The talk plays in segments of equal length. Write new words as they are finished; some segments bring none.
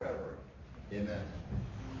Amen.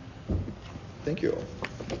 Thank you.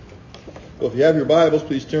 Well, if you have your Bibles,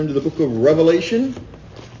 please turn to the book of Revelation,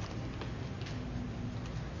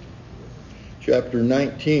 chapter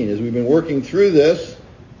 19. As we've been working through this,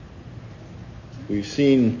 we've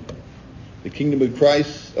seen the kingdom of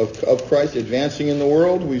Christ advancing in the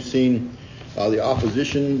world. We've seen the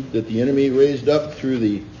opposition that the enemy raised up through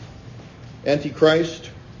the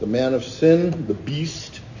Antichrist, the man of sin, the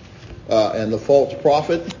beast, and the false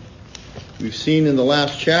prophet. We've seen in the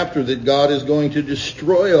last chapter that God is going to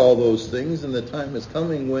destroy all those things, and the time is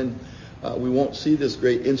coming when we won't see this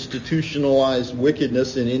great institutionalized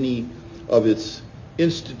wickedness in any of its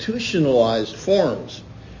institutionalized forms.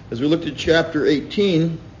 As we looked at chapter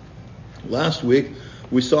 18 last week,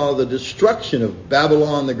 we saw the destruction of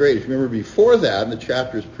Babylon the Great. If you remember before that, in the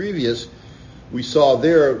chapters previous, we saw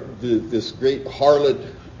there this great harlot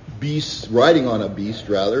beast, riding on a beast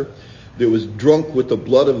rather, that was drunk with the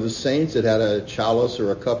blood of the saints. It had a chalice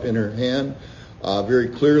or a cup in her hand, very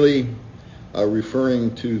clearly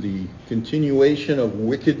referring to the continuation of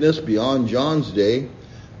wickedness beyond John's day,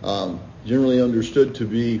 generally understood to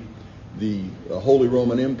be the Holy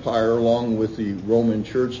Roman Empire along with the Roman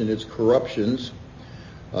Church and its corruptions,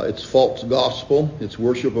 its false gospel, its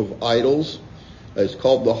worship of idols. It's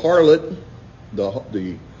called the harlot,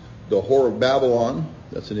 the whore of Babylon.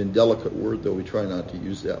 That's an indelicate word, though we try not to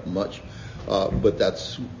use that much. But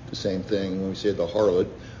that's the same thing when we say the harlot,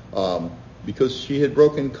 because she had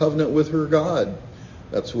broken covenant with her God.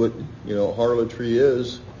 That's what harlotry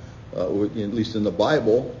is, at least in the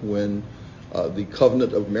Bible, when the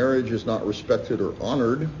covenant of marriage is not respected or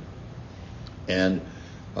honored. And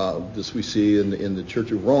this we see in the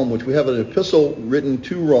Church of Rome, which we have an epistle written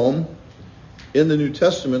to Rome in the New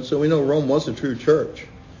Testament, so we know Rome was a true church.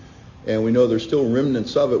 And we know there's still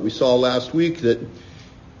remnants of it. We saw last week that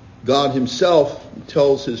God himself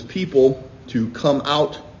tells his people to come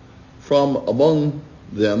out from among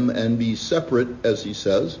them and be separate, as he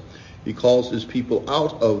says. He calls his people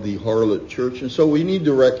out of the harlot church. And so we need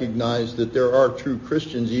to recognize that there are true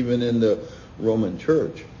Christians even in the Roman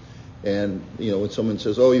church. And, when someone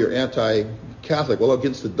says, oh, you're anti-Catholic, well,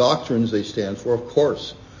 against the doctrines they stand for, of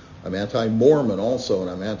course. I'm anti-Mormon also,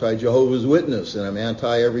 and I'm anti-Jehovah's Witness, and I'm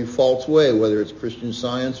anti-every false way, whether it's Christian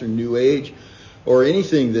Science or New Age or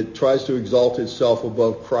anything that tries to exalt itself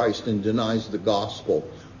above Christ and denies the gospel.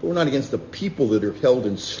 But we're not against the people that are held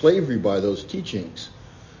in slavery by those teachings.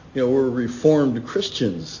 We're Reformed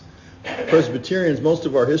Christians. Presbyterians, most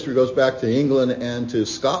of our history goes back to England and to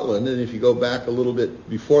Scotland, and if you go back a little bit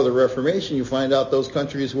before the Reformation, you find out those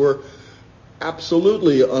countries were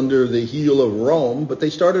absolutely under the heel of Rome, but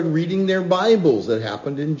they started reading their Bibles. It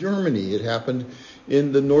happened in Germany. It happened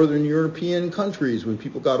in the northern European countries when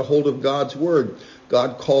people got a hold of God's word.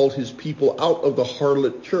 God called his people out of the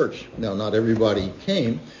harlot church. Now, not everybody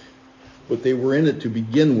came, but they were in it to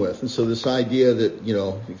begin with. And so this idea that,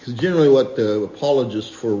 because generally what the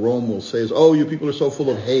apologists for Rome will say is, oh, you people are so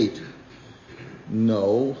full of hate.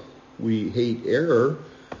 No, we hate error.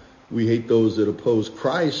 We hate those that oppose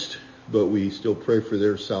Christ, but we still pray for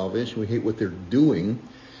their salvation. We hate what they're doing.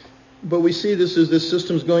 But we see this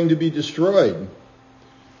system is going to be destroyed.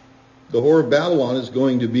 The whore of Babylon is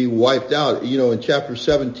going to be wiped out. In chapter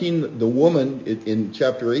 17, the woman in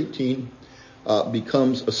chapter 18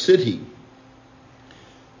 becomes a city.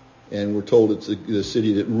 And we're told it's the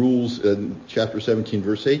city that rules in chapter 17,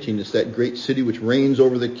 verse 18. It's that great city which reigns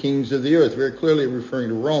over the kings of the earth, very clearly referring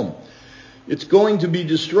to Rome. It's going to be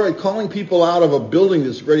destroyed. Calling people out of a building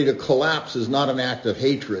that's ready to collapse is not an act of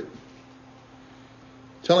hatred.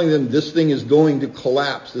 Telling them this thing is going to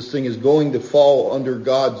collapse, this thing is going to fall under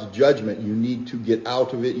God's judgment. You need to get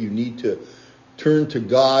out of it. You need to turn to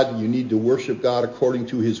God. You need to worship God according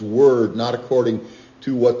to his word, not according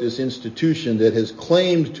to what this institution that has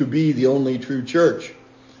claimed to be the only true church.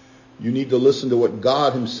 You need to listen to what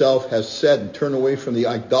God himself has said and turn away from the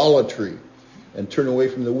idolatry and turn away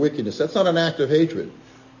from the wickedness. That's not an act of hatred.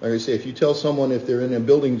 Like I say, if you tell someone if they're in a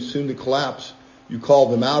building soon to collapse, you call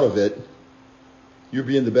them out of it, you're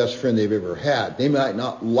being the best friend they've ever had. They might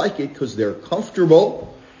not like it because they're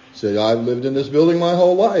comfortable. Say, I've lived in this building my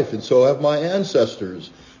whole life, and so have my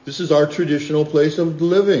ancestors. This is our traditional place of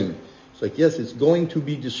living. It's like, yes, it's going to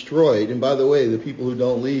be destroyed. And by the way, the people who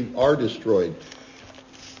don't leave are destroyed.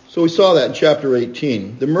 So we saw that in chapter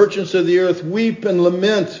 18. The merchants of the earth weep and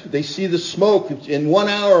lament. They see the smoke. In 1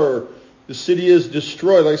 hour, the city is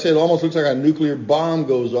destroyed. Like I said, it almost looks like a nuclear bomb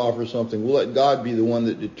goes off or something. We'll let God be the one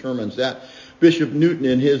that determines that. Bishop Newton,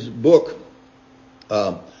 in his book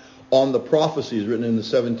on the prophecies written in the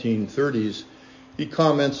 1730s, he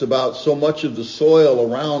comments about so much of the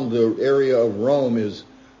soil around the area of Rome is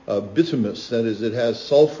bituminous, that is, it has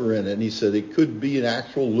sulfur in it. And he said it could be an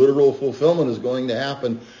actual literal fulfillment is going to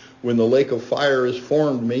happen when the lake of fire is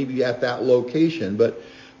formed, maybe at that location. But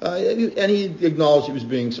and he acknowledged he was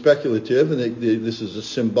being speculative, and this is a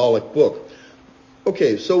symbolic book.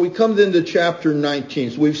 Okay, so we come into chapter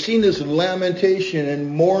 19. So we've seen this lamentation and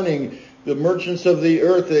mourning. The merchants of the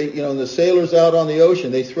earth, the sailors out on the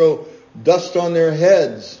ocean, they throw dust on their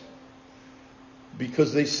heads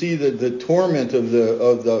because they see the torment of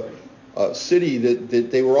the city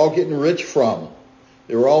that they were all getting rich from.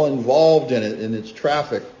 They were all involved in it, in its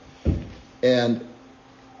traffic. And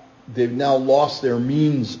they've now lost their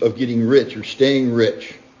means of getting rich or staying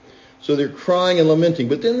rich. So they're crying and lamenting.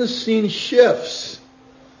 But then the scene shifts.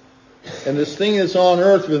 And this thing that's on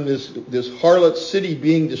earth, and this harlot city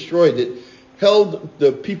being destroyed, it held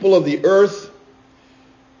the people of the earth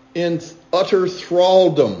in utter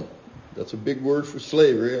thraldom. That's a big word for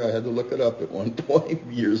slavery. I had to look it up at one point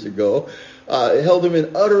years ago. It held them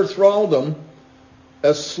in utter thraldom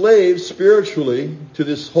as slaves spiritually to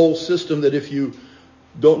this whole system that if you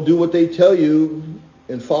don't do what they tell you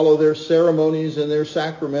and follow their ceremonies and their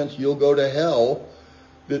sacraments, you'll go to hell.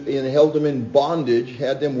 And held them in bondage,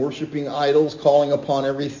 had them worshiping idols, calling upon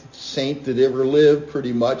every saint that ever lived,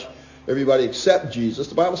 pretty much. Everybody except Jesus.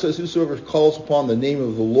 The Bible says, whosoever calls upon the name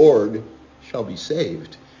of the Lord shall be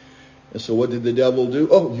saved. And so what did the devil do?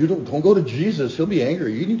 Oh, you don't go to Jesus. He'll be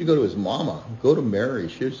angry. You need to go to his mama. Go to Mary.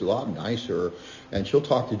 She's a lot nicer. And she'll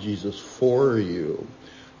talk to Jesus for you.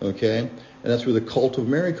 Okay? And that's where the cult of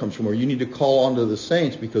Mary comes from, where you need to call on to the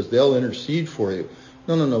saints because they'll intercede for you.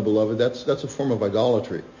 No, beloved. That's a form of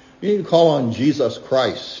idolatry. You need to call on Jesus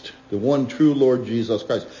Christ, the one true Lord Jesus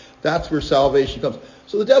Christ. That's where salvation comes.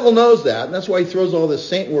 So the devil knows that, and that's why he throws all this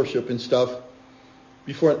saint worship and stuff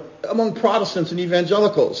among Protestants and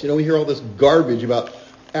evangelicals. We hear all this garbage about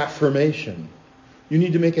affirmation. You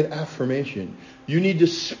need to make an affirmation. You need to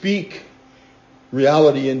speak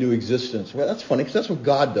reality into existence. Well, that's funny because that's what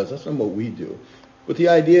God does. That's not what we do. But the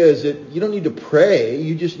idea is that you don't need to pray.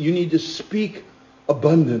 You need to speak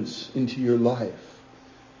abundance into your life.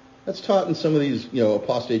 That's taught in some of these,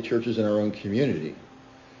 apostate churches in our own community.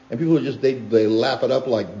 And people are just, they lap it up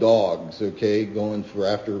like dogs, okay, going for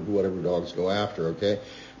after whatever dogs go after, okay?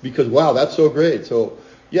 Because, wow, that's so great. So,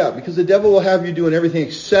 yeah, because the devil will have you doing everything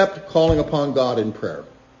except calling upon God in prayer.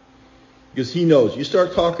 Because he knows. You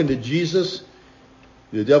start talking to Jesus,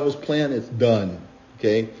 the devil's plan is done,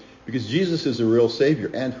 okay? Because Jesus is a real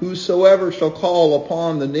Savior. And whosoever shall call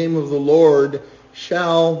upon the name of the Lord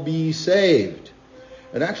shall be saved.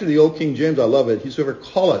 And actually the old King James, I love it. Whosoever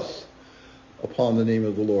calleth upon the name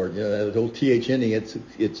of the Lord. That old TH ending, it's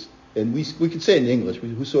and we could say it in English,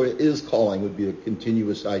 whosoever is calling would be a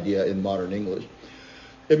continuous idea in modern English.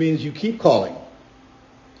 It means you keep calling.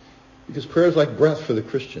 Because prayer is like breath for the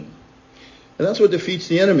Christian. And that's what defeats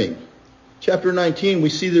the enemy. Chapter 19, we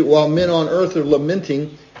see that while men on earth are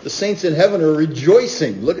lamenting, the saints in heaven are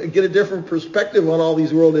rejoicing. Get a different perspective on all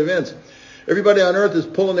these world events. Everybody on earth is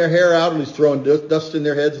pulling their hair out and is throwing dust in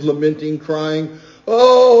their heads, lamenting, crying,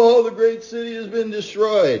 oh, the great city has been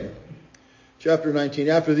destroyed. Chapter 19,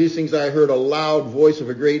 after these things I heard a loud voice of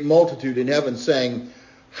a great multitude in heaven saying,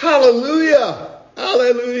 Hallelujah!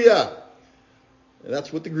 Hallelujah! And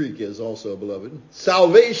that's what the Greek is also, beloved.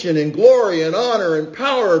 Salvation and glory and honor and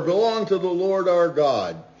power belong to the Lord our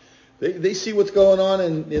God. They see what's going on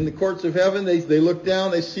in the courts of heaven. They look down.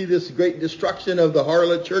 They see this great destruction of the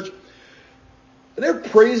harlot church. And they're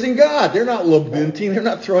praising God. They're not lamenting. They're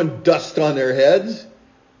not throwing dust on their heads.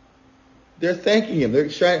 They're thanking Him. They're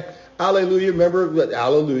shouting, Hallelujah. Remember,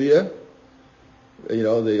 Hallelujah.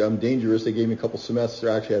 I'm dangerous. They gave me a couple semesters.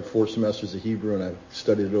 I actually had 4 semesters of Hebrew, and I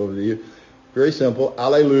studied it over the years. Very simple.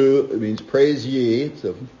 Alleluia. It means praise ye. It's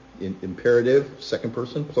an imperative, second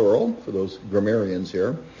person, plural, for those grammarians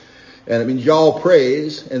here. And it means y'all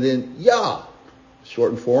praise. And then Yah,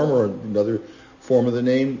 shortened form or another form of the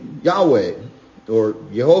name Yahweh or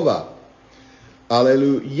Jehovah.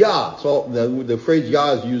 Alleluia. So the phrase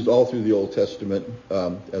Yah is used all through the Old Testament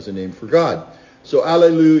as a name for God. So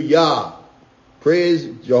Alleluia. Praise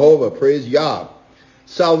Jehovah. Praise Yah.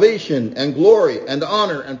 Salvation and glory and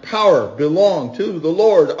honor and power belong to the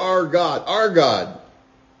Lord our God. Our God.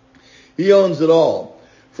 He owns it all.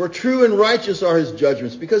 For true and righteous are His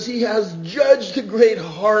judgments, because He has judged the great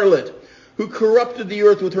harlot who corrupted the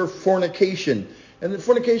earth with her fornication. And the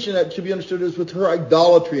fornication, that should be understood, is with her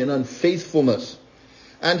idolatry and unfaithfulness.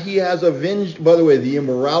 And He has avenged, by the way, the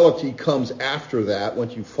immorality comes after that.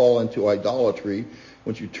 Once you fall into idolatry,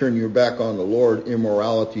 once you turn your back on the Lord,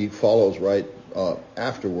 immorality follows right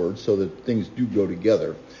afterwards, so that things do go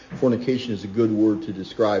together. Fornication is a good word to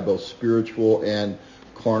describe both spiritual and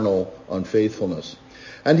carnal unfaithfulness.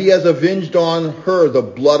 And he has avenged on her the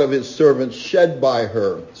blood of his servants shed by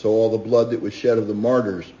her. So all the blood that was shed of the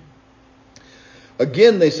martyrs.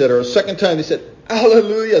 Again they said, or a second time they said,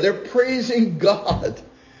 Alleluia. They're praising God.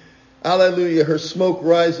 Alleluia. Her smoke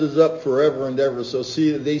rises up forever and ever. So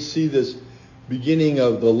they see this beginning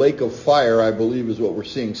of the lake of fire, I believe is what we're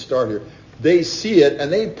seeing start here. They see it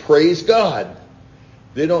and they praise God.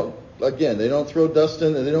 They don't throw dust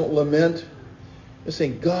in and they don't lament. They're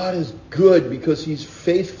saying God is good because he's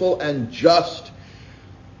faithful and just.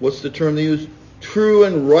 What's the term they use? True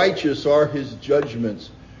and righteous are his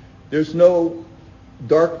judgments. There's no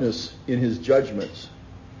darkness in his judgments.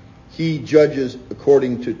 He judges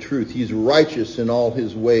according to truth. He's righteous in all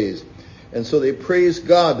his ways. And so they praise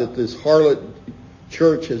God that this harlot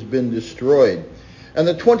church has been destroyed. And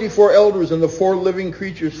the 24 elders and the 4 living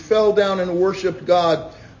creatures fell down and worshipped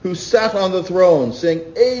God, who sat on the throne,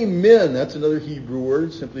 saying, Amen. That's another Hebrew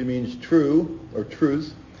word. Simply means true or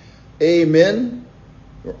truth. Amen,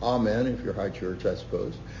 or Amen if you're high church, I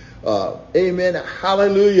suppose. Amen,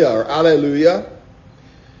 hallelujah, or alleluia.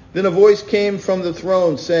 Then a voice came from the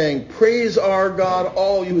throne saying, Praise our God,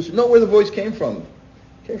 all you. Note where the voice came from.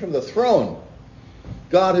 It came from the throne.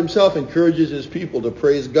 God himself encourages his people to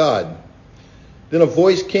praise God. Then a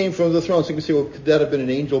voice came from the throne. So you can say, well, could that have been an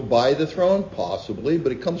angel by the throne? Possibly,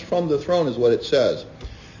 but it comes from the throne is what it says.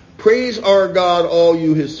 Praise our God, all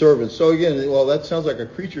you his servants. So again, well, that sounds like a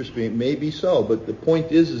creature speaking. Maybe so, but the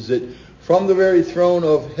point is that from the very throne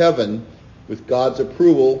of heaven, with God's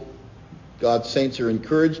approval, God's saints are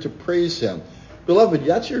encouraged to praise him. Beloved,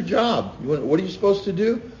 that's your job. What are you supposed to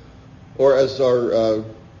do? Or as our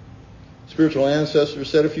spiritual ancestors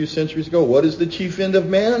said a few centuries ago, what is the chief end of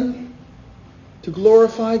man? To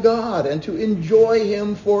glorify God and to enjoy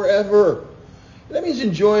him forever. That means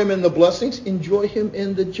enjoy him in the blessings, enjoy him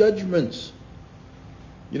in the judgments.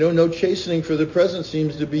 No chastening for the present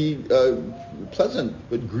seems to be pleasant,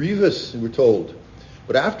 but grievous, we're told.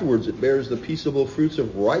 But afterwards it bears the peaceable fruits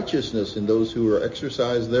of righteousness in those who are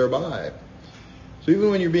exercised thereby. So even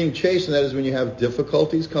when you're being chastened, that is when you have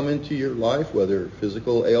difficulties come into your life, whether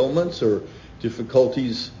physical ailments or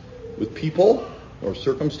difficulties with people or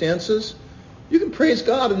circumstances, you can praise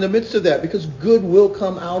God in the midst of that because good will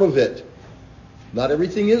come out of it. Not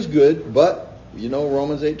everything is good, but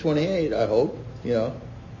Romans 8:28, I hope,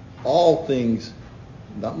 all things,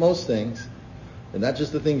 not most things, and not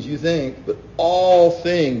just the things you think, but all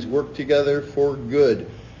things work together for good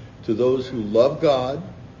to those who love God,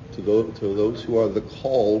 to those who are the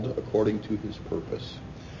called according to his purpose.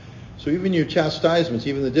 So even your chastisements,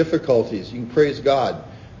 even the difficulties, you can praise God.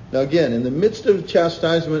 Now again, in the midst of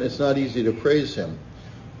chastisement, it's not easy to praise him.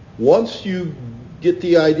 Once you get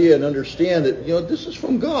the idea and understand that, this is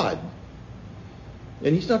from God,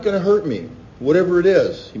 and he's not going to hurt me, whatever it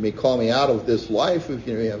is. He may call me out of this life if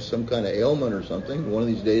you have some kind of ailment or something. One of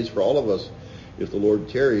these days for all of us, if the Lord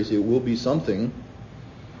tarries, it will be something.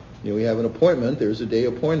 We have an appointment. There's a day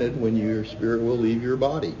appointed when your spirit will leave your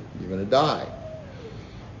body. You're going to die.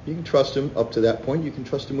 You can trust him up to that point. You can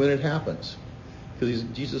trust him when it happens. Because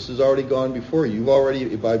Jesus has already gone before you. You've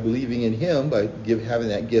already, by believing in him, by having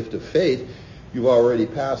that gift of faith, you've already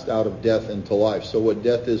passed out of death into life. So what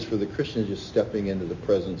death is for the Christian is just stepping into the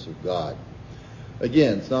presence of God.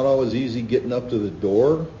 Again, it's not always easy getting up to the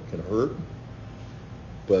door. It can hurt.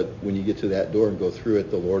 But when you get to that door and go through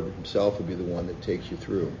it, the Lord himself will be the one that takes you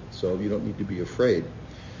through. So you don't need to be afraid.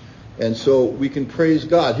 And so we can praise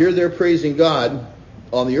God. Here they're praising God.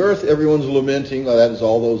 On the earth, everyone's lamenting. That is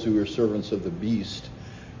all those who are servants of the beast.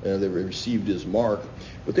 They received his mark.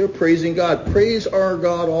 But they're praising God. Praise our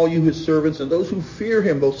God, all you his servants, and those who fear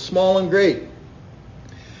him, both small and great.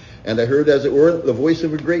 And I heard, as it were, the voice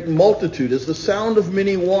of a great multitude, as the sound of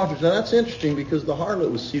many waters. Now that's interesting because the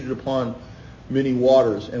harlot was seated upon many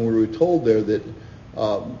waters. And we were told there that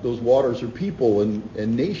those waters are people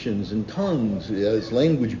and nations and tongues as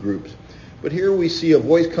language groups. But here we see a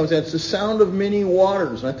voice comes out. It's the sound of many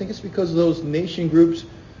waters. And I think it's because those nation groups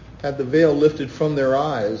had the veil lifted from their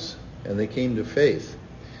eyes and they came to faith.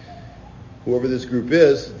 Whoever this group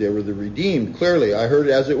is, they were the redeemed. Clearly, I heard,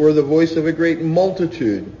 as it were, the voice of a great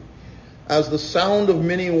multitude, as the sound of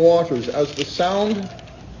many waters, as the sound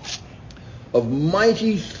of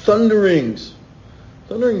mighty thunderings.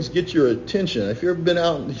 Thunderings get your attention. If you've ever been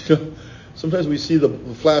out, sometimes we see the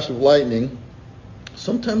flash of lightning.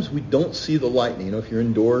 Sometimes we don't see the lightning. If you're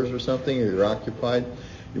indoors or something, or you're occupied,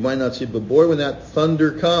 you might not see it. But boy, when that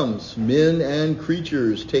thunder comes, men and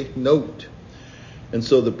creatures take note. And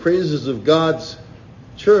so the praises of God's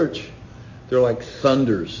church, they're like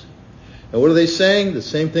thunders. And what are they saying? The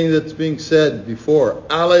same thing that's being said before.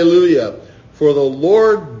 Alleluia. For the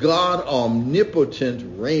Lord God omnipotent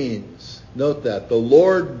reigns. Note that. The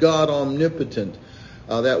Lord God omnipotent.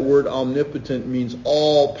 That word omnipotent means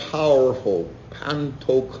all-powerful.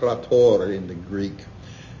 Pantokrator in the Greek.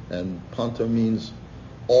 And panta means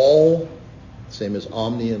all, same as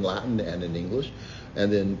omni in Latin and in English.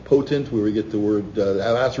 And then potent, where we get the word,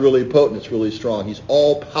 that's really potent, it's really strong. He's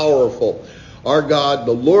all-powerful. Our God,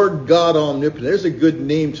 the Lord God omnipotent. There's a good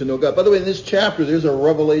name to know God. By the way, in this chapter, there's a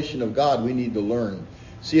revelation of God we need to learn.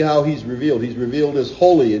 See how he's revealed. He's revealed as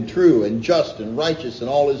holy and true and just and righteous in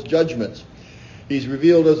all his judgments. He's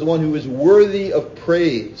revealed as the one who is worthy of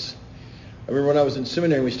praise. I remember when I was in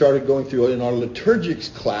seminary, we started going through it in our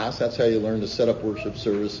liturgics class. That's how you learn to set up worship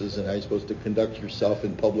services and how you're supposed to conduct yourself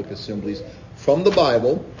in public assemblies from the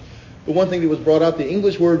Bible. The one thing that was brought out, the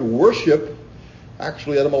English word worship,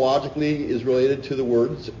 actually etymologically is related to the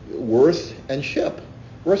words worth and ship.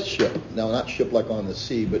 Worthship. Now, not ship like on the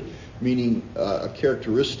sea, but meaning a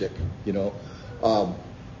characteristic,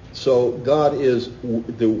 So God is,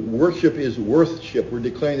 the worship is worthship. We're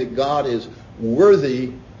declaring that God is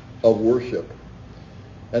worthy of worship.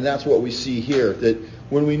 And that's what we see here, that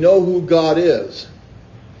when we know who God is,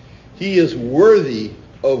 he is worthy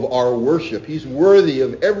of our worship. He's worthy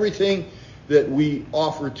of everything that we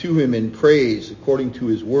offer to him in praise according to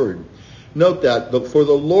his word. Note that, for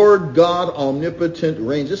the Lord God omnipotent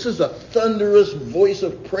reigns. This is a thunderous voice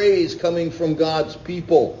of praise coming from God's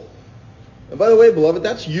people. And by the way, beloved,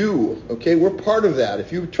 that's you. Okay, we're part of that.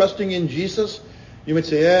 If you're trusting in Jesus, you might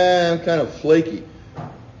say, I'm kind of flaky.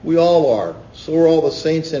 We all are. So are all the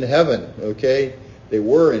saints in heaven. Okay, they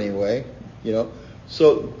were anyway.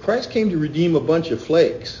 So Christ came to redeem a bunch of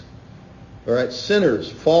flakes. All right,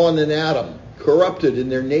 sinners, fallen in Adam, corrupted in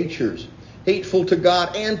their natures, hateful to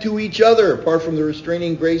God and to each other, apart from the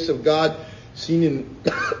restraining grace of God seen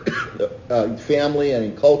in family and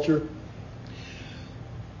in culture.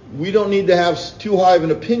 We don't need to have too high of an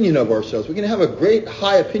opinion of ourselves. We can have a great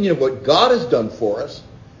high opinion of what God has done for us.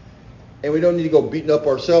 And we don't need to go beating up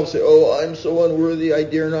ourselves, say, I'm so unworthy, I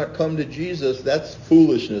dare not come to Jesus. That's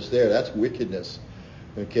foolishness there. That's wickedness.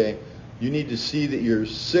 Okay? You need to see that you're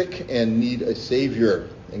sick and need a Savior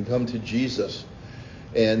and come to Jesus.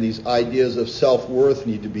 And these ideas of self-worth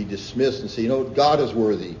need to be dismissed and say, God is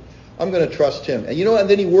worthy. I'm going to trust him. And and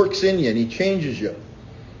then he works in you and he changes you.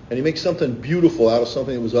 And he makes something beautiful out of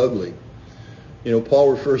something that was ugly.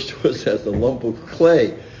 Paul refers to us as the lump of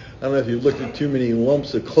clay. I don't know if you've looked at too many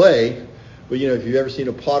lumps of clay, but if you've ever seen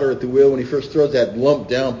a potter at the wheel, when he first throws that lump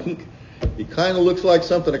down, it kind of looks like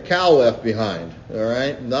something a cow left behind. All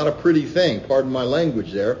right? Not a pretty thing. Pardon my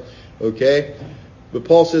language there. Okay? But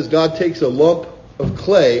Paul says God takes a lump of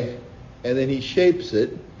clay and then he shapes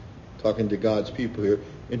it, talking to God's people here,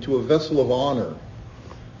 into a vessel of honor.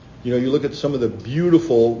 You look at some of the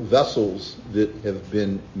beautiful vessels that have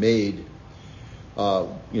been made.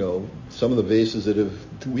 Some of the vases that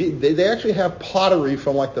they actually have pottery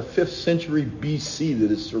from like the 5th century BC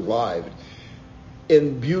that has survived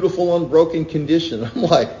in beautiful, unbroken condition. I'm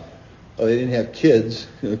like, they didn't have kids,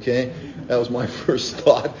 okay? That was my first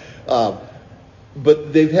thought.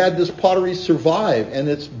 But they've had this pottery survive, and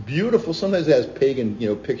it's beautiful. Sometimes it has pagan,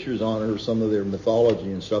 pictures on it or some of their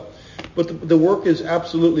mythology and stuff. But the work is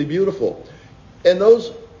absolutely beautiful. And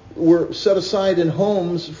those were set aside in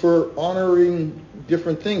homes for honoring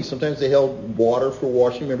different things. Sometimes they held water for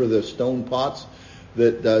washing. Remember the stone pots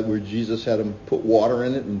that where Jesus had them put water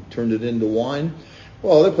in it and turned it into wine?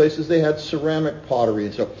 Well, other places they had ceramic pottery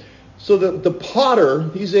and stuff. So the potter,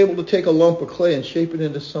 he's able to take a lump of clay and shape it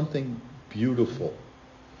into something beautiful.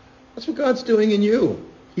 That's what God's doing in you.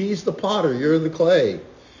 He's the potter, you're the clay.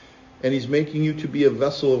 And he's making you to be a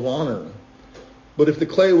vessel of honor. But if the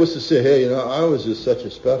clay was to say, hey, I was just such a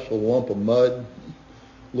special lump of mud,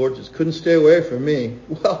 Lord just couldn't stay away from me.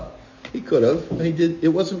 Well, he could have. He did. It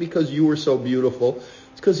wasn't because you were so beautiful.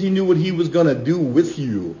 It's because he knew what he was going to do with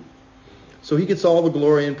you. So he gets all the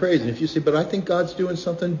glory and praise. And if you say, but I think God's doing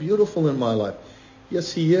something beautiful in my life.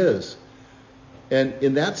 Yes, he is. And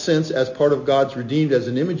in that sense, as part of God's redeemed as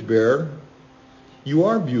an image bearer, you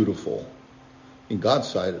are beautiful. In God's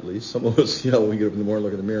sight, at least. Some of us, when we get up in the morning,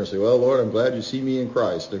 look in the mirror and say, well, Lord, I'm glad you see me in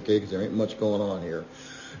Christ, okay, because there ain't much going on here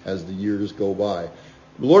as the years go by.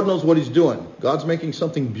 The Lord knows what he's doing. God's making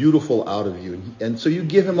something beautiful out of you. And so you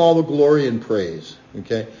give him all the glory and praise,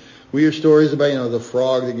 okay? We hear stories about, the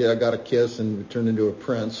frog that got a kiss and turned into a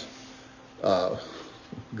prince.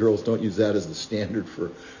 Girls don't use that as the standard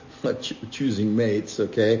for choosing mates,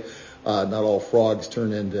 okay? Not all frogs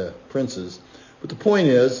turn into princes. But the point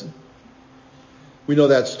is, we know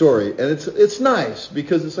that story. And it's nice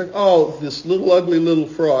because it's like, this little ugly little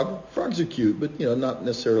frog. Frogs are cute, but, not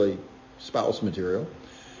necessarily spouse material.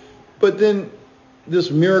 But then this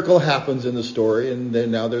miracle happens in the story, and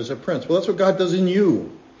then now there's a prince. Well, that's what God does in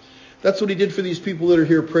you. That's what he did for these people that are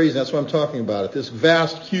here praising. That's what I'm talking about. It. This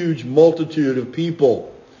vast, huge multitude of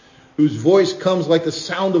people whose voice comes like the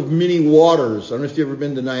sound of many waters. I don't know if you've ever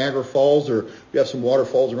been to Niagara Falls, or we have some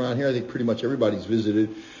waterfalls around here. I think pretty much everybody's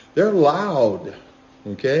visited. They're loud,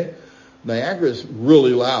 okay? Niagara's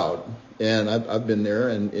really loud, and I've been there,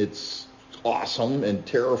 and it's awesome and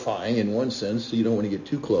terrifying in one sense, so you don't want to get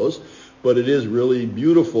too close, but it is really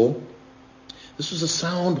beautiful. This was a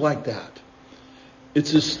sound like that.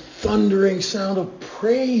 It's this thundering sound of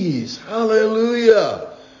praise. Hallelujah!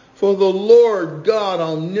 For the Lord God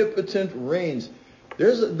omnipotent reigns.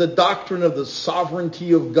 There's the doctrine of the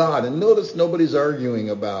sovereignty of God. And notice nobody's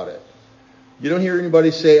arguing about it. You don't hear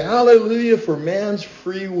anybody say, hallelujah for man's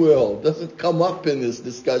free will. Doesn't come up in this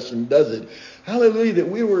discussion, does it? Hallelujah that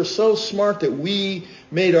we were so smart that we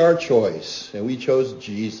made our choice. And we chose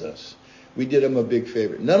Jesus. We did him a big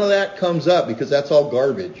favor. None of that comes up because that's all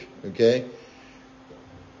garbage. Okay?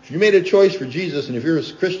 If you made a choice for Jesus, and if you're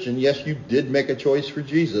a Christian, yes, you did make a choice for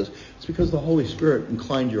Jesus. It's because the Holy Spirit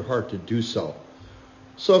inclined your heart to do so.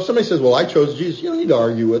 So if somebody says, well, I chose Jesus, you don't need to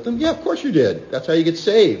argue with them. Yeah, of course you did. That's how you get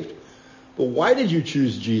saved. But why did you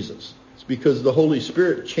choose Jesus? It's because the Holy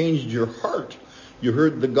Spirit changed your heart. You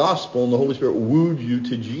heard the gospel, and the Holy Spirit wooed you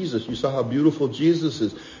to Jesus. You saw how beautiful Jesus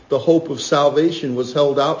is. The hope of salvation was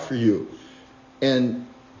held out for you. And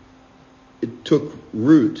it took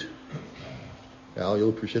root. Well, you'll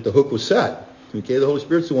appreciate the hook was set. Okay, the Holy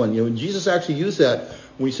Spirit's the one. When Jesus actually used that,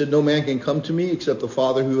 when he said, no man can come to me except the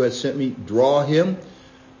Father who has sent me, draw him.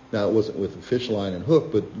 Now, it wasn't with a fish line and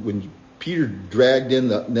hook, but when Peter dragged in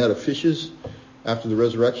the net of fishes after the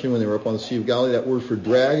resurrection, when they were up on the Sea of Galilee, that word for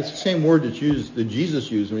drag, it's the same word that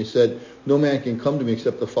Jesus used when he said, no man can come to me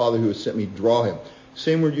except the Father who has sent me, draw him.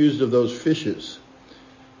 Same word used of those fishes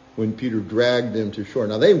when Peter dragged them to shore.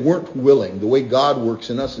 Now, they weren't willing. The way God works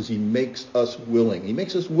in us is he makes us willing. He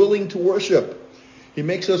makes us willing to worship. He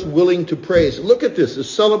makes us willing to praise. Look at this, a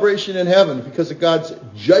celebration in heaven because of God's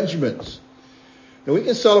judgments. Now, we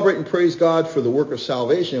can celebrate and praise God for the work of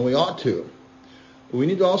salvation, and we ought to. But we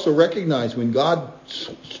need to also recognize when God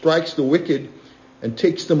strikes the wicked and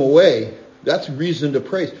takes them away, that's reason to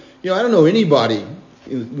praise. I don't know anybody,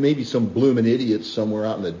 maybe some blooming idiots somewhere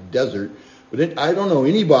out in the desert, but I don't know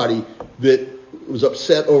anybody that was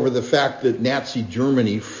upset over the fact that Nazi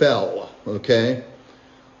Germany fell, okay?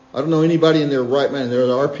 I don't know anybody in their right mind.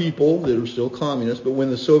 There are people that are still communists, but when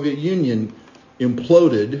the Soviet Union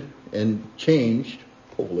imploded and changed,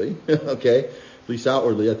 hopefully, okay, at least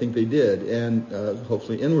outwardly, I think they did, and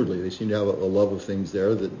hopefully inwardly, they seem to have a love of things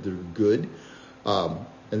there that they're good,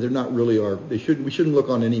 and they're not really we shouldn't look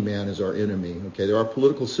on any man as our enemy, okay? There are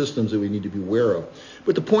political systems that we need to be aware of.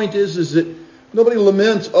 But the point is that nobody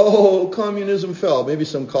laments, oh, communism fell. Maybe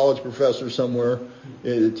some college professor somewhere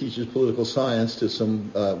that teaches political science to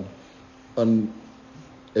some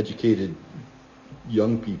uneducated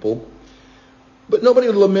young people. But nobody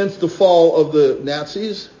laments the fall of the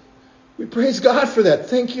Nazis. We praise God for that.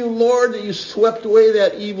 Thank you, Lord, that you swept away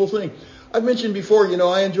that evil thing. I've mentioned before,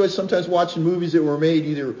 I enjoy sometimes watching movies that were made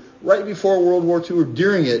either right before World War II or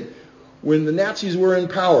during it when the Nazis were in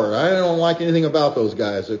power. I don't like anything about those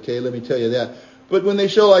guys, okay? Let me tell you that. But when they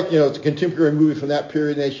show, it's a contemporary movie from that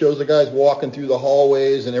period, and they show the guys walking through the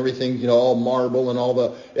hallways and everything, all marble, and all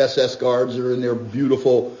the SS guards are in there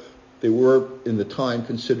beautiful. They were, in the time,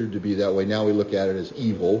 considered to be that way. Now we look at it as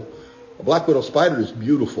evil. A black widow spider is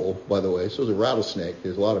beautiful, by the way. So is a rattlesnake.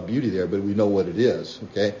 There's a lot of beauty there, but we know what it is,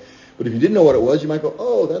 okay? But if you didn't know what it was, you might go,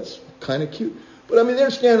 oh, that's kind of cute. But, they're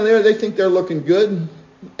standing there. They think they're looking good.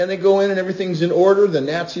 And they go in and everything's in order. The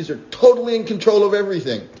Nazis are totally in control of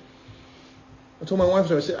everything. I told my wife,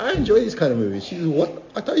 I said, I enjoy these kind of movies. She said, what?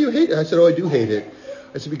 I thought you hate it. I said, oh, I do hate it.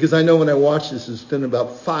 I said, because I know when I watched this, it's been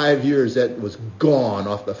about 5 years that was gone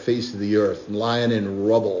off the face of the earth, lying in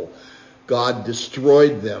rubble. God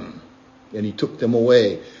destroyed them, and he took them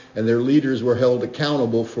away. And their leaders were held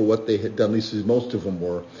accountable for what they had done, at least most of them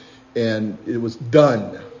were. And it was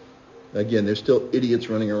done. Again, there's still idiots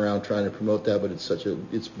running around trying to promote that, but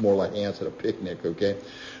it's more like ants at a picnic, okay?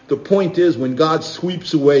 The point is, when God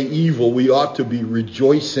sweeps away evil, we ought to be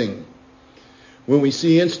rejoicing. When we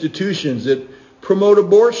see institutions that promote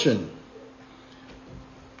abortion,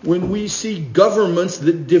 when we see governments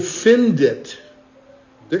that defend it,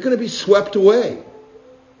 they're going to be swept away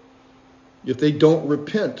if they don't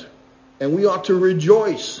repent. And we ought to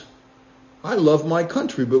rejoice. I love my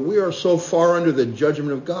country, but we are so far under the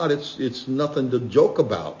judgment of God, it's nothing to joke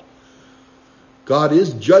about. God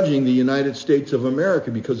is judging the United States of America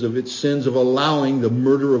because of its sins of allowing the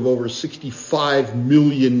murder of over 65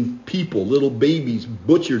 million people, little babies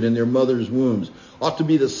butchered in their mother's wombs. Ought to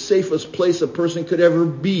be the safest place a person could ever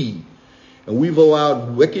be. And we've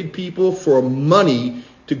allowed wicked people for money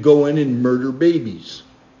to go in and murder babies.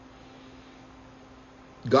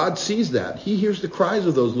 God sees that. He hears the cries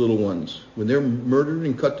of those little ones. When they're murdered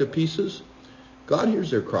and cut to pieces, God hears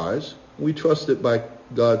their cries. We trust that by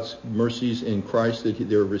God's mercies in Christ that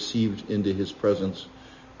they're received into his presence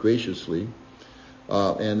graciously,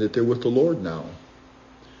 and that they're with the Lord now.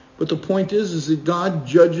 But the point is that God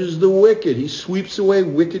judges the wicked. He sweeps away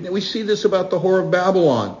wickedness. We see this about the whore of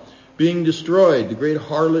Babylon being destroyed, the great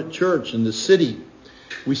harlot church in the city.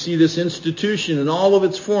 We see this institution in all of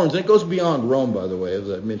its forms. And it goes beyond Rome, by the way, as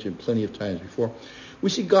I've mentioned plenty of times before. We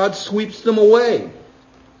see God sweeps them away.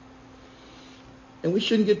 And we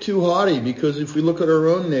shouldn't get too haughty, because if we look at our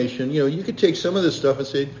own nation, you could take some of this stuff and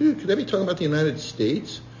say, could I be talking about the United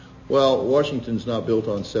States? Well, Washington's not built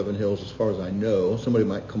on 7 hills as far as I know. Somebody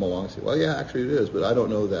might come along and say, well, yeah, actually it is, but I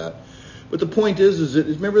don't know that. But the point is that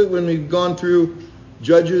remember when we've gone through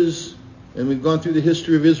Judges and we've gone through the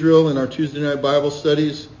history of Israel in our Tuesday night Bible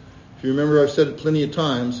studies? If you remember, I've said it plenty of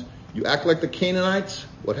times, you act like the Canaanites,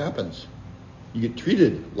 what happens? You get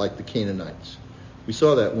treated like the Canaanites. We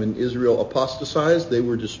saw that when Israel apostatized, they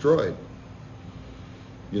were destroyed.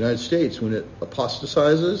 The United States, when it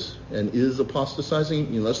apostatizes and is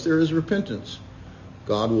apostatizing, unless there is repentance,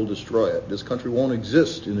 God will destroy it. This country won't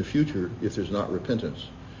exist in the future if there's not repentance.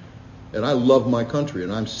 And I love my country,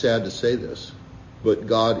 and I'm sad to say this, but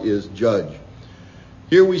God is judge.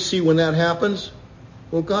 Here we see when that happens,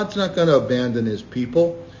 well, God's not going to abandon his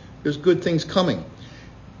people. There's good things coming.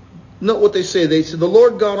 Note what they say. They say, the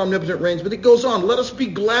Lord God omnipotent reigns. But it goes on. Let us be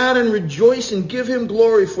glad and rejoice and give him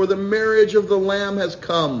glory, for the marriage of the Lamb has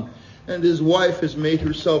come, and his wife has made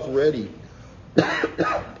herself ready.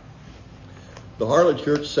 The harlot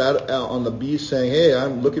church sat out on the beast saying, hey,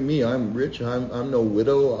 look at me. I'm rich. I'm no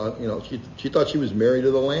widow. She thought she was married to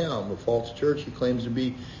the Lamb, a false church. She claims to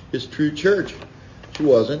be his true church. She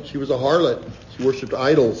wasn't. She was a harlot. She worshipped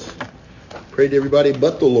idols. Prayed to everybody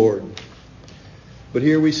but the Lord. But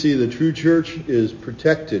here we see the true church is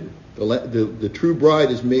protected. The true bride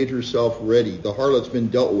has made herself ready. The harlot's been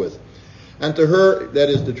dealt with. And to her, that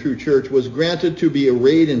is the true church, was granted to be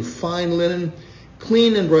arrayed in fine linen,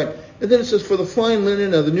 clean and bright. And then it says, for the fine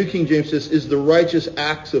linen, the New King James says, is the righteous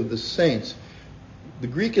acts of the saints. The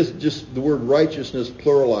Greek is just the word righteousness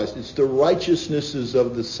pluralized. It's the righteousnesses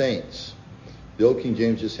of the saints. The Old King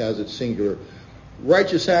James just has it singular.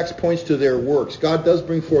 Righteous acts points to their works. God does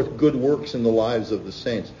bring forth good works in the lives of the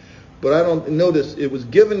saints. But I don't notice it was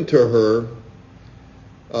given to her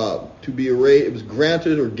to be arrayed. It was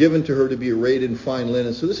granted or given to her to be arrayed in fine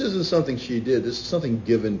linen. So this isn't something she did. This is something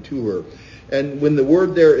given to her. And when the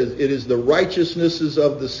word there is, it is the righteousnesses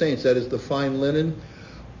of the saints. That is the fine linen.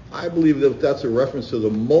 I believe that that's a reference to the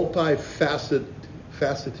multifaceted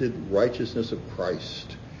righteousness of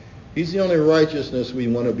Christ. He's the only righteousness we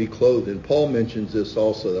want to be clothed in. Paul mentions this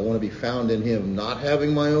also. I want to be found in him, not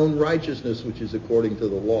having my own righteousness, which is according to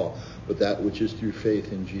the law, but that which is through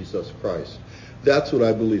faith in Jesus Christ. That's what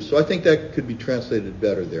I believe. So I think that could be translated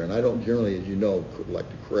better there. And I don't generally, as you know, like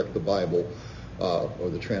to correct the Bible or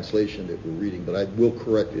the translation that we're reading, but I will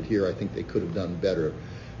correct it here. I think they could have done better.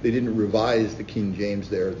 They didn't revise the King James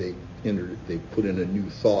there. They put in a new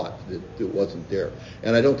thought that wasn't there.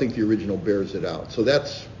 And I don't think the original bears it out. So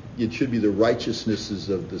it should be the righteousnesses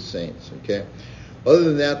of the saints, okay? Other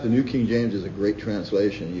than that, the New King James is a great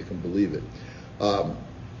translation. You can believe it.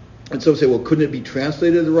 And some say, well, couldn't it be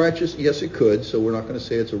translated the righteous? Yes, it could. So we're not going to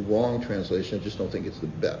say it's a wrong translation. I just don't think it's the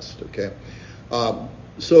best, okay?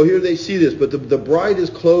 So here they see this. But the bride is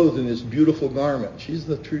clothed in this beautiful garment. She's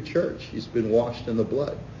the true church. She's been washed in the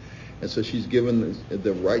blood. And so she's given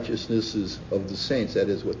the righteousnesses of the saints. That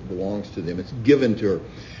is what belongs to them. It's given to her.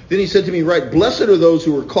 Then he said to me, right, blessed are those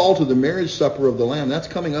who are called to the marriage supper of the Lamb. That's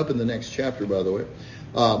coming up in the next chapter, by the way.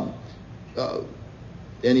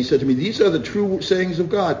 And he said to me, these are the true sayings of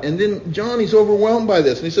God. And then John, he's overwhelmed by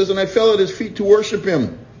this. And he says, and I fell at his feet to worship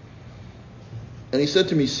him. And he said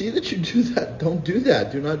to me, see that you do that. Don't do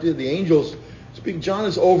that. Do not do it. The angels speak. John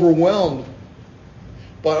is overwhelmed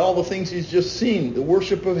by all the things he's just seen. The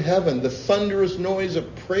worship of heaven, the thunderous noise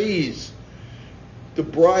of praise. The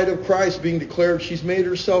bride of Christ being declared, she's made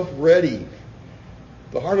herself ready.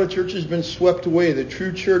 The harlot church has been swept away. The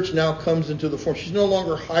true church now comes into the form. She's no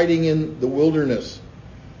longer hiding in the wilderness.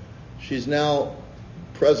 She's now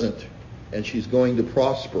present, and she's going to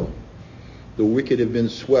prosper. The wicked have been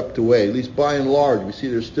swept away, at least by and large. We see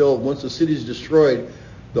there's still, once the city is destroyed,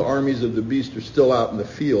 the armies of the beast are still out in the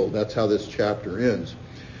field. That's how this chapter ends.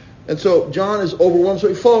 And so John is overwhelmed. So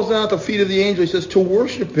he falls down at the feet of the angel. He says, to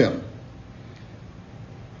worship him.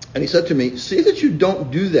 And he said to me, see that you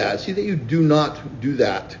don't do that. See that you do not do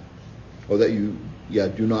that. Or that you,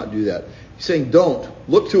 do not do that. He's saying, don't.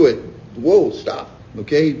 Look to it. Whoa, stop.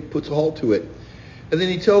 Okay? He puts a halt to it. And then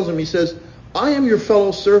he tells him, he says, I am your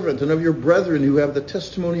fellow servant and of your brethren who have the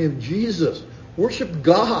testimony of Jesus. Worship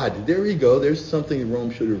God. There you go. There's something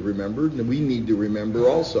Rome should have remembered, and we need to remember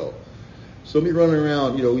also. Somebody running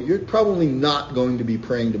around, you're probably not going to be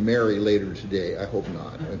praying to Mary later today. I hope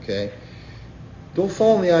not, okay? Don't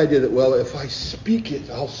fall in the idea that, well, if I speak it,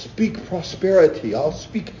 I'll speak prosperity, I'll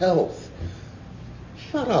speak health.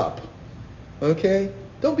 Shut up, okay?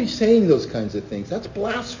 Don't be saying those kinds of things. That's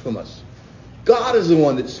blasphemous. God is the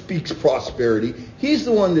one that speaks prosperity. He's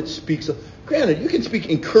the one that speaks. Granted, you can speak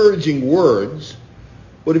encouraging words,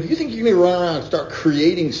 but if you think you're going to run around and start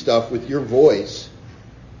creating stuff with your voice,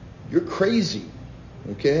 you're crazy,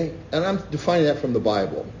 okay? And I'm defining that from the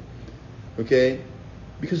Bible, okay?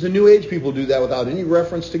 Because the New Age people do that without any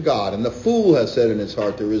reference to God. And the fool has said in his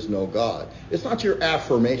heart, there is no God. It's not your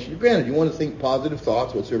affirmation. Granted, you want to think positive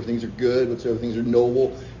thoughts, whatsoever things are good, whatsoever things are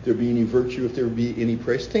noble, if there be any virtue, if there be any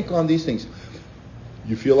praise. Think on these things.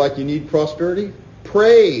 You feel like you need prosperity?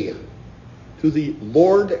 Pray to the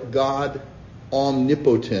Lord God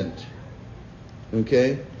omnipotent.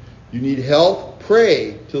 Okay? You need health?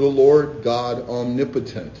 Pray to the Lord God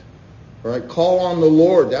omnipotent. All right? Call on the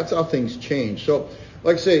Lord. That's how things change. So,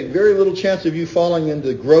 like I say, very little chance of you falling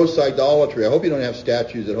into gross idolatry. I hope you don't have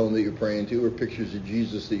statues at home that you're praying to, or pictures of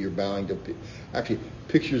Jesus that you're bowing to. Actually,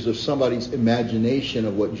 pictures of somebody's imagination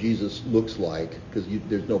of what Jesus looks like, because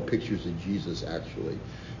there's no pictures of Jesus actually.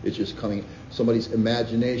 It's just coming somebody's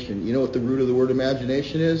imagination. You know what the root of the word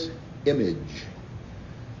imagination is? Image.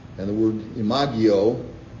 And the word imagio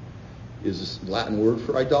is a Latin word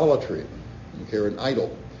for idolatry, okay, or an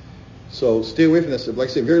idol. So stay away from this. Like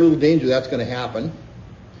I say, very little danger that's going to happen.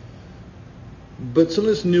 But some of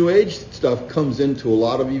this New Age stuff comes into a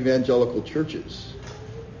lot of evangelical churches.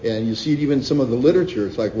 And you see it even in some of the literature.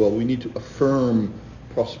 It's like, well, we need to affirm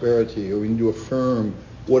prosperity, or we need to affirm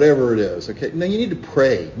whatever it is. Okay, now you need to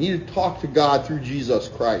pray. You need to talk to God through Jesus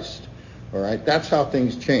Christ. All right, that's how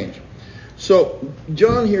things change. So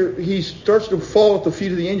John here, he starts to fall at the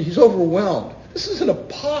feet of the angel. He's overwhelmed. This is an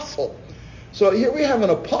apostle. So here we have an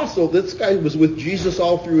apostle. This guy was with Jesus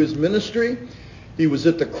all through his ministry. He was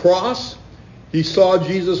at the cross. He saw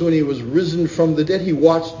Jesus when he was risen from the dead. He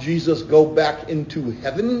watched Jesus go back into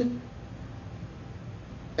heaven.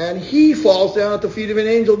 And he falls down at the feet of an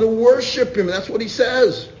angel to worship him. That's what he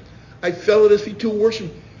says. I fell at his feet to worship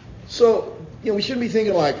him. So, we shouldn't be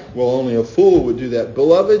thinking like, well, only a fool would do that.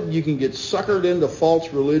 Beloved, you can get suckered into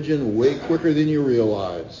false religion way quicker than you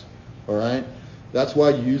realize. All right? That's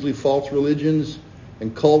why usually false religions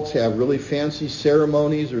and cults have really fancy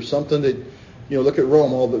ceremonies or something that, look at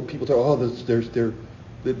Rome. All the people talk,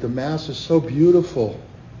 the Mass is so beautiful.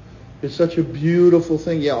 It's such a beautiful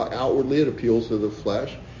thing. Yeah, outwardly it appeals to the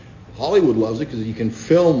flesh. Hollywood loves it because you can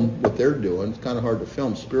film what they're doing. It's kind of hard to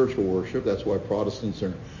film spiritual worship. That's why Protestants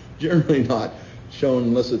are generally not shown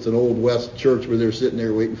unless it's an old West church where they're sitting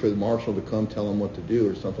there waiting for the marshal to come tell them what to do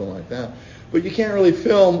or something like that. But you can't really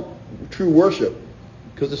film true worship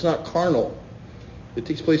because it's not carnal. It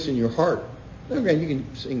takes place in your heart. Now, again, you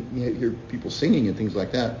can sing, hear people singing and things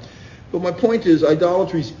like that. But my point is,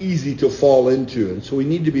 idolatry is easy to fall into. And so we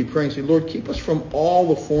need to be praying, say, Lord, keep us from all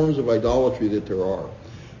the forms of idolatry that there are.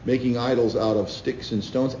 Making idols out of sticks and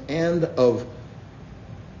stones and of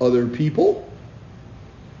other people.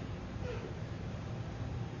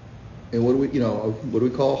 And what do we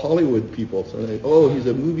call Hollywood people? So he's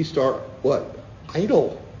a movie star. What?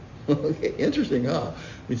 Idol. Okay, interesting, huh?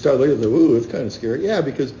 We start looking at it, ooh, it's kind of scary. Yeah,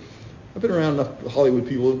 because I've been around enough Hollywood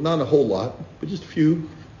people, not a whole lot, but just a few,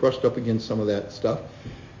 brushed up against some of that stuff.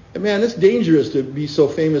 And man, it's dangerous to be so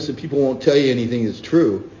famous that people won't tell you anything that's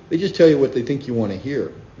true. They just tell you what they think you want to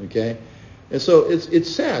hear, okay? And so it's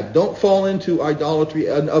sad. Don't fall into idolatry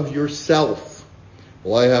of yourself.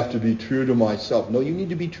 Well, I have to be true to myself. No, you need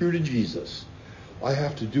to be true to Jesus. I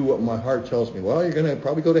have to do what my heart tells me. Well, you're going to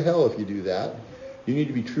probably go to hell if you do that. You need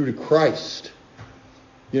to be true to Christ.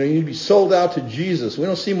 You need to be sold out to Jesus. We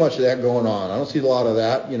don't see much of that going on. I don't see a lot of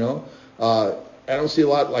that, I don't see a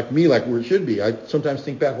lot like me, like where it should be. I sometimes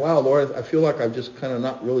think back, wow, Lord, I feel like I've just kind of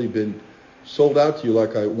not really been sold out to you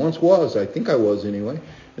like I once was. I think I was anyway.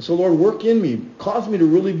 And so, Lord, work in me. Cause me to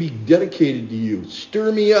really be dedicated to you.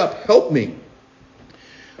 Stir me up. Help me.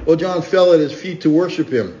 Well, John fell at his feet to worship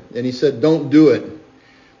him. And he said, don't do it.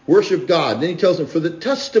 Worship God. Then he tells him, for the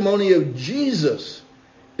testimony of Jesus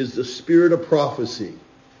is the spirit of prophecy.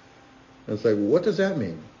 And it's like, what does that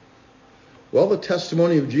mean? Well, the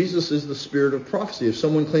testimony of Jesus is the spirit of prophecy. If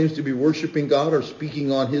someone claims to be worshiping God or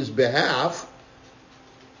speaking on his behalf,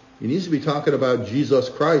 he needs to be talking about Jesus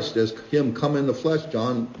Christ as him come in the flesh.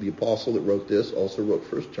 John, the apostle that wrote this, also wrote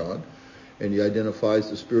 1 John. And he identifies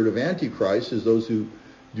the spirit of Antichrist as those who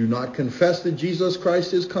do not confess that Jesus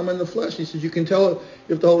Christ is come in the flesh. He says you can tell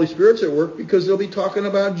if the Holy Spirit's at work because they'll be talking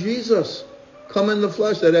about Jesus come in the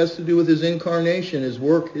flesh. That has to do with his incarnation, his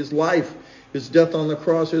work, his life, his death on the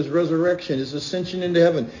cross, his resurrection, his ascension into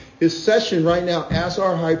heaven, his session right now as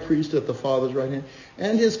our high priest at the Father's right hand,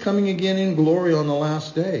 and his coming again in glory on the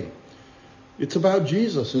last day. It's about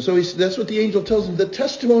Jesus. And so that's what the angel tells him. The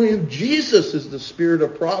testimony of Jesus is the spirit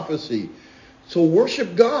of prophecy. So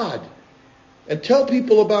worship God and tell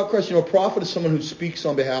people about Christ. A prophet is someone who speaks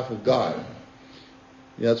on behalf of God.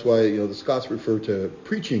 That's why, the Scots refer to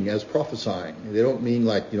preaching as prophesying. They don't mean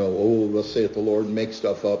like, let's say it the Lord and make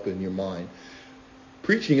stuff up in your mind.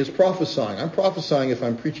 Preaching is prophesying. I'm prophesying if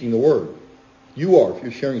I'm preaching the word. You are, if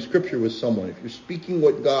you're sharing scripture with someone, if you're speaking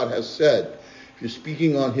what God has said, if you're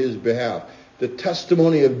speaking on his behalf. The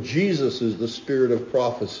testimony of Jesus is the spirit of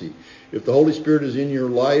prophecy. If the Holy Spirit is in your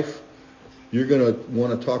life, you're going to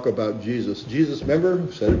want to talk about Jesus. Jesus, remember,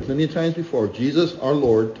 I've said it plenty of times before, Jesus, our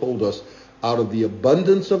Lord, told us, out of the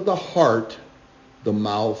abundance of the heart, the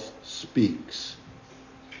mouth speaks.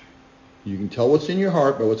 You can tell what's in your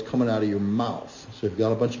heart by what's coming out of your mouth. So if you've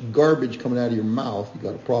got a bunch of garbage coming out of your mouth, you've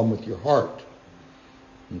got a problem with your heart.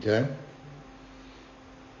 Okay?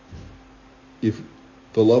 If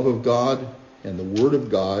the love of God and the word of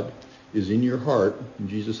God is in your heart, and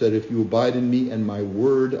Jesus said, if you abide in me and my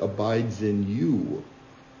word abides in you,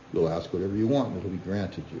 you'll ask whatever you want and it'll be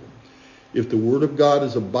granted you. If the word of God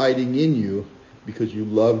is abiding in you because you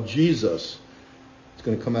love Jesus, it's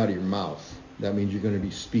going to come out of your mouth. That means you're going to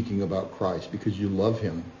be speaking about Christ because you love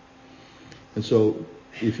him. And so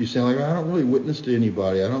if you say, like, I don't really witness to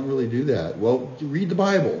anybody, I don't really do that. Well, read the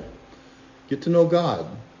Bible. Get to know God.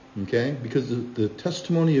 Okay? Because the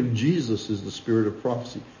testimony of Jesus is the spirit of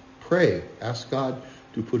prophecy. Pray. Ask God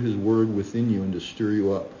to put his word within you and to stir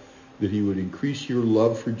you up. That he would increase your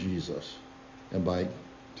love for Jesus. And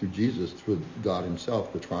through Jesus, through God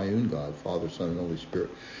himself, the triune God, Father, Son, and Holy Spirit.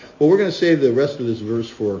 Well, we're going to save the rest of this verse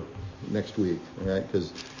for next week. All right?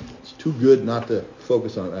 Because it's too good not to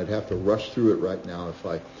focus on it. I'd have to rush through it right now if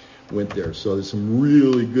I went there. So there's some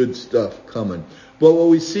really good stuff coming. But what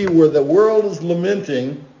we see where the world is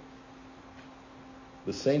lamenting,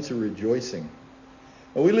 the saints are rejoicing.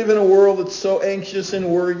 And we live in a world that's so anxious and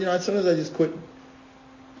worried. Sometimes I just quit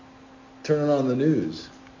turning on the news,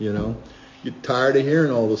 Get tired of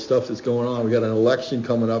hearing all the stuff that's going on. We got an election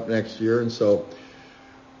coming up next year, and so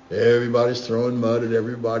everybody's throwing mud at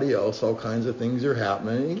everybody else. All kinds of things are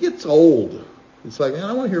happening. It gets old. It's like, man,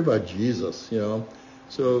 I want to hear about Jesus,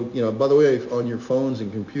 So, by the way, on your phones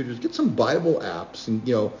and computers, get some Bible apps. And,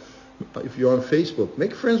 if you're on Facebook,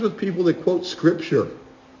 make friends with people that quote Scripture.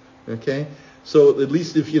 Okay? So at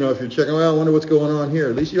least if you're checking, I wonder what's going on here.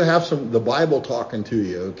 At least you have the Bible talking to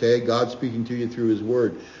you, okay? God speaking to you through his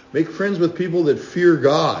word. Make friends with people that fear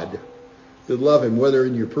God, that love him, whether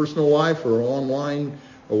in your personal life or online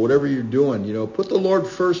or whatever you're doing. Put the Lord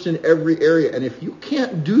first in every area. And if you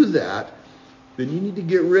can't do that, then you need to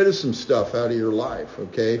get rid of some stuff out of your life,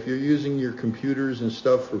 okay? If you're using your computers and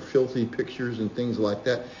stuff for filthy pictures and things like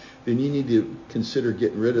that, then you need to consider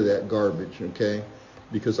getting rid of that garbage, okay?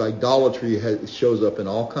 Because idolatry shows up in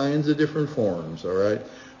all kinds of different forms, all right?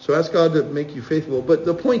 So ask God to make you faithful. But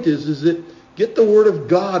the point is that get the word of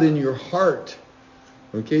God in your heart,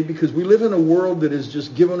 okay? Because we live in a world that is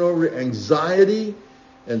just given over to anxiety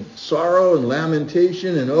and sorrow and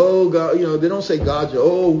lamentation and, oh, God, they don't say God's,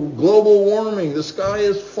 global warming, the sky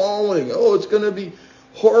is falling, it's going to be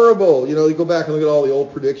horrible. You go back and look at all the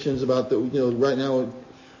old predictions about right now,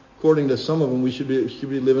 according to some of them, we should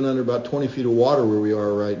be living under about 20 feet of water where we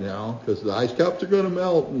are right now because the ice caps are going to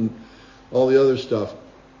melt and all the other stuff.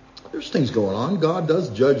 There's things going on. God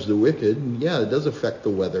does judge the wicked. And yeah, it does affect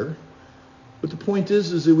the weather. But the point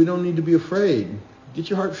is that we don't need to be afraid.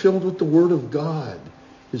 Get your heart filled with the Word of God,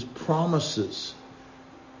 his promises.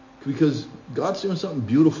 Because God's doing something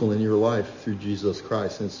beautiful in your life through Jesus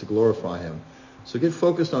Christ, and it's to glorify him. So get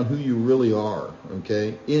focused on who you really are,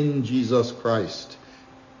 okay, in Jesus Christ.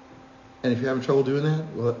 And if you're having trouble doing that,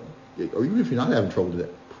 or even if you're not having trouble doing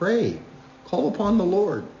that, pray. Call upon the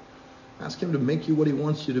Lord. Ask him to make you what he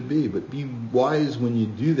wants you to be. But be wise when you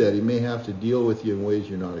do that. He may have to deal with you in ways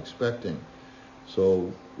you're not expecting.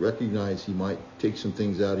 So recognize he might take some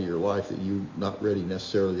things out of your life that you're not ready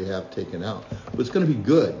necessarily to have taken out. But it's going to be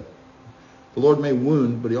good. The Lord may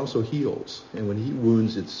wound, but he also heals. And when he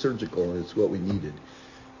wounds, it's surgical, and it's what we needed.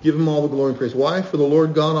 Give him all the glory and praise. Why? For the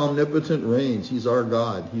Lord God omnipotent reigns. He's our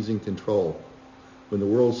God. He's in control. When the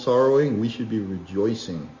world's sorrowing, we should be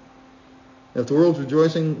rejoicing. If the world's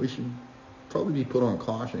rejoicing, we should probably be put on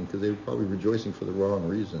caution, because they're probably rejoicing for the wrong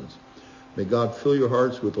reasons. May God fill your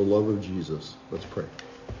hearts with the love of Jesus. Let's pray.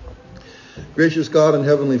 Gracious God and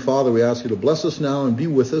Heavenly Father, we ask you to bless us now and be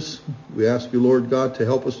with us. We ask you, Lord God, to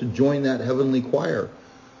help us to join that heavenly choir.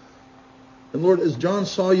 And Lord, as John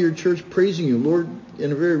saw your church praising you, Lord,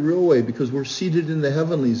 in a very real way, because we're seated in the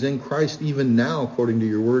heavenlies in Christ even now, according to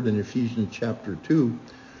your word in Ephesians chapter 2.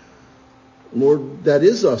 Lord, that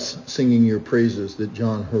is us singing your praises that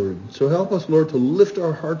John heard. So help us, Lord, to lift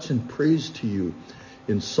our hearts in praise to you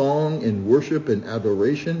in song, in worship, and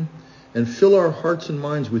adoration, and fill our hearts and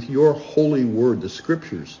minds with your holy word, the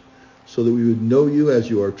scriptures, so that we would know you as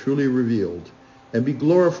you are truly revealed, and be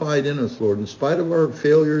glorified in us, Lord. In spite of our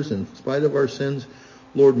failures, in spite of our sins,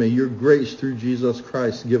 Lord, may your grace through Jesus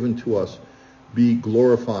Christ given to us be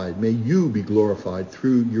glorified. May you be glorified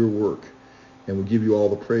through your work. And we give you all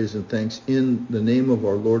the praise and thanks in the name of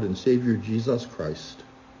our Lord and Savior, Jesus Christ.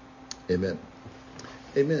 Amen.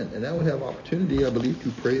 Amen. And now we have opportunity, I believe,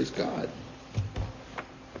 to praise God.